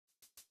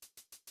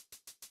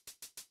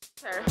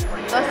The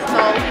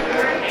snow.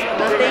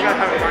 Nothing.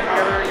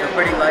 The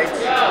pretty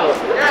lights.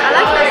 I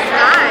like the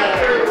sky.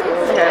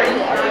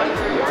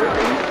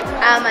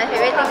 My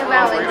favorite thing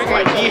about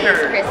winter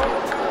is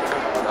Christmas.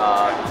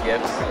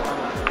 Gifts.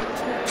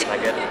 I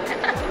get it.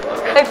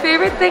 My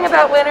favorite thing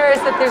about winter is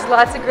that there's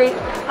lots of great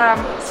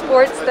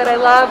sports that I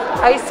love.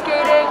 Ice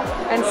skating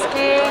and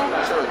skiing,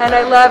 and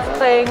I love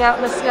playing out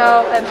in the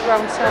snow and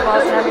throwing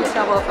snowballs and having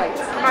snowball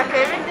fights. My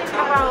favorite thing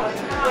about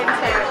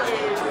winter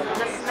is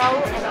the snow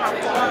and how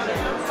cold it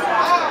is.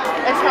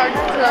 It's hard to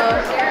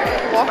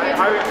walk in.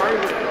 I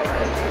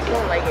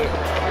don't like it.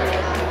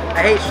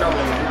 I hate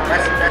shoveling.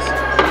 That's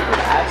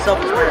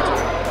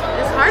self-explanatory.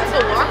 It's hard to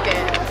walk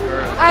in.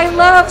 I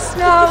love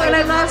snow and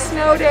I love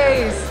snow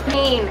days.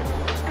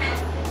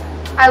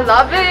 I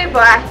love it,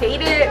 but I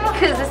hate it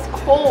because it's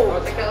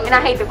cold, and I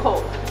hate the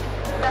cold.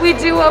 We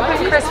do open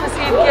Christmas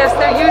Eve gifts.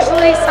 They're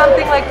usually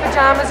something like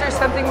pajamas or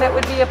something that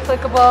would be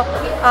applicable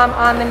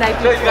on the night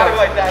before.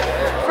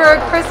 For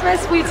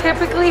Christmas, we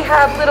typically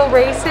have little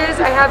races.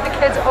 I have the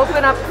kids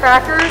open up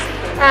crackers,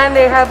 and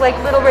they have like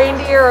little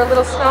reindeer or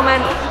little snowmen,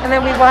 and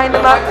then we wind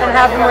them up and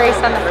have them race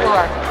on the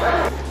floor.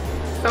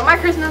 So my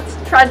Christmas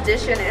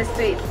tradition is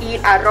to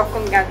eat arroz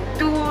con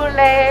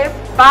gandules,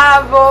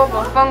 pavo,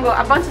 mofongo,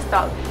 a bunch of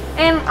stuff.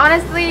 And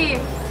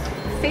honestly,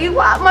 see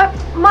what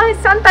my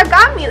Santa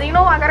got me. You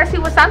know, I gotta see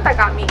what Santa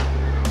got me.